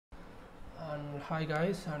Hi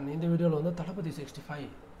guys, and in the video வந்து தளபதி 65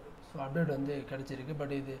 so update வந்து கிடச்சிருக்கு.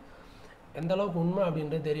 பட் இது எந்த அளவுக்கு உண்மை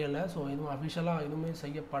அப்படின்றது தெரியல. ஸோ இதுவும் அஃபிஷியலாக எதுவுமே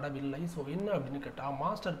செய்யப்படவில்லை. ஸோ என்ன அப்படின்னு கேட்டால்,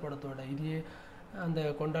 மாஸ்டர் படத்தோட இதையே அந்த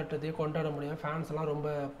கொண்டாட்டத்தையே கொண்டாட முடியாமல் ஃபேன்ஸ்லாம்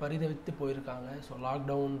ரொம்ப பரிதவித்து போயிருக்காங்க. ஸோ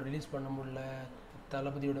லாக்டவுன் ரிலீஸ் பண்ண முடியல,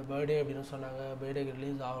 தளபதியோட பர்த்டே அப்படின்னு சொன்னாங்க, பர்த்டேக்கு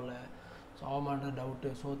ரிலீஸ் ஆகலை, ஸோ ஆமான்ற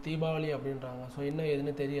டவுட்டு, ஸோ தீபாவளி அப்படின்றாங்க. ஸோ என்ன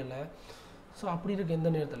எதுன்னு தெரியலை. ஸோ அப்படி இருக்க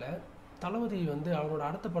எந்த நேரத்தில் தளபதி வந்து அவரோட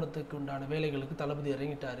அடுத்த படத்துக்கு உண்டான வேலைகளுக்கு தளபதி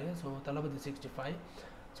இறங்கிட்டார். ஸோ தளபதி 65.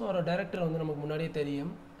 ஸோ அவரோட டைரக்டர் வந்து நமக்கு முன்னாடியே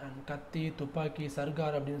தெரியும். அண்ட் கத்தி, துப்பாக்கி,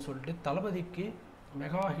 சர்கார் அப்படின்னு சொல்லிட்டு தளபதிக்கு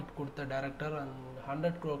மெகா ஹிட் கொடுத்த டேரக்டர் அண்ட்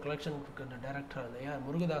 100 crore கலெக்ஷன் கொடுக்குற டேரக்டர் அந்த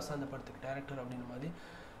AR.Murugadoss அந்த படத்துக்கு டேரக்டர் அப்படின்ற மாதிரி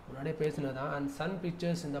முன்னாடியே பேசினதான். அண்ட் சன்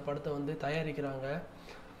பிக்சர்ஸ் இந்த படத்தை வந்து தயாரிக்கிறாங்க.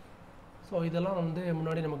 ஸோ இதெல்லாம் வந்து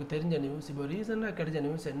முன்னாடி நமக்கு தெரிஞ்ச நியூஸ். இப்போ ரீசெண்டாக கிடைச்ச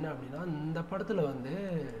நியூஸ் என்ன அப்படின்னா, இந்த படத்தில் வந்து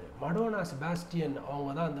மடோனா செபாஸ்டியன்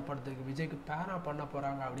அவங்க தான் அந்த படத்துக்கு விஜய்க்கு பேரா பண்ண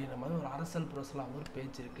போகிறாங்க அப்படின்ற மாதிரி ஒரு அரசல் புரசலாக வந்து ஒரு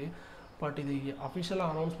பேச்சு இருக்குது. பட் இது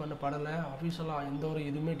அஃபிஷியலாக அனௌன்ஸ் பண்ண படலை, அஃபிஷியலாக எந்த ஒரு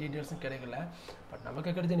இதுவுமே டீட்டெயில்ஸும் கிடைக்கல. பட்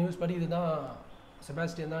நமக்கு கிடைச்ச நியூஸ் படி இதுதான்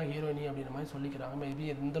செபாஸ்டியன் தான் ஹீரோயினி அப்படின்ற மாதிரி சொல்லிக்கிறாங்க. மேபி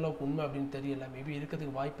எந்தளவுக்கு உண்மை அப்படின்னு தெரியல, மேபி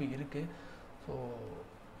இருக்கிறதுக்கு வாய்ப்பு இருக்குது. ஸோ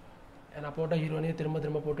ஏன்னா போட்ட ஹீரோயினியை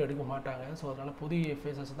திரும்ப போட்டு எடுக்க மாட்டாங்க. ஸோ அதனால் புதிய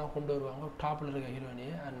ஃபேஸஸ் தான் கொண்டு வருவாங்க, டாப்பில் இருக்க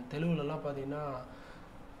ஹீரோயினியை. அண்ட் தெலுங்குலலாம் பார்த்தீங்கன்னா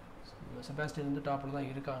செபாஸ்டியன் வந்து டாப்பில் தான்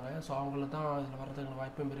இருக்காங்க. ஸோ அவங்கள தான் இதில் வர்றதுக்கான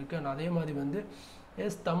வாய்ப்பும் இருக்குது. அண்ட் அதே மாதிரி வந்து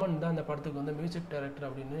S.Thaman தான் அந்த படத்துக்கு வந்து மியூசிக் டைரக்டர்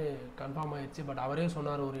அப்படின்னு கன்ஃபார்ம் ஆயிடுச்சு. பட் அவரே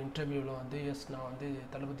சொன்னார் ஒரு இன்டர்வியூவில் வந்து, நான் வந்து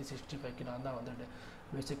தளபதி 65க்கு நான் தான் வந்து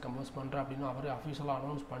மியூசிக் கம்போஸ் பண்ணுறேன் அப்படின்னு அவரே அஃபிஷியலாக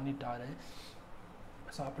அனௌன்ஸ் பண்ணிட்டார்.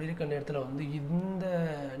 ஸோ அப்படி இருக்க நேரத்தில் வந்து இந்த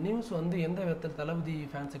நியூஸ் வந்து எந்த விதத்தில் தளபதி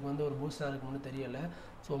ஃபேன்ஸுக்கு வந்து ஒரு பூஸ்டாக இருக்குன்னு தெரியலை.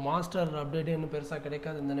 ஸோ மாஸ்டர் அப்டேட்டே இன்னும் பெருசாக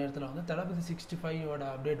கிடைக்காது. இந்த நேரத்தில் வந்து தளபதி 65ஓட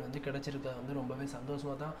அப்டேட் வந்து கிடச்சிருக்கிறது வந்து ரொம்பவே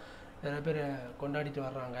சந்தோஷமாக தான் நிறைய பேர் கொண்டாடிட்டு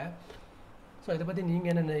வர்றாங்க. ஸோ இதை பற்றி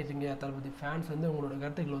நீங்கள் என்ன நினைக்கிறீங்க? தளபதி ஃபேன்ஸ் வந்து உங்களோட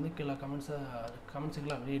கருத்துக்களை வந்து கீழே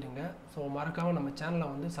கமெண்ட்ஸுக்கெலாம் வெளியிடுங்க. ஸோ மறக்காமல் நம்ம சேனலை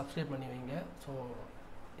வந்து சப்ஸ்கிரைப் பண்ணி வைங்க. ஸோ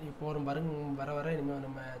இப்போ வர இனிமேல்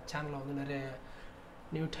நம்ம சேனலில் வந்து நிறைய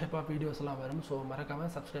நியூ டைப் ஆஃப் வீடியோஸ்லாம் வரும். ஸோ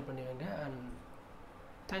மறக்காமல் சப்ஸ்கிரைப் பண்ணி வைங்க. அண்ட்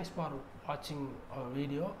தேங்க்ஸ் ஃபார் வாட்சிங் அவர்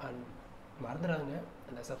வீடியோ. அண்ட் மறந்துடாதுங்க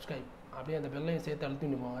அந்த சப்ஸ்கிரைப், அப்படியே அந்த பெல்லையும் சேர்த்து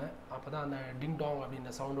அழுத்திட்டு போங்க. அப்போ தான் அந்த டிங் டாங்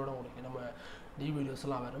அப்படின்ற சவுண்டோடு உங்களுக்கு நம்ம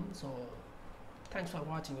வீடியோஸ்லாம் வரும். ஸோ தேங்க்ஸ் ஃபார்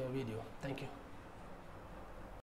வாட்சிங் அவர் வீடியோ. தேங்க்யூ.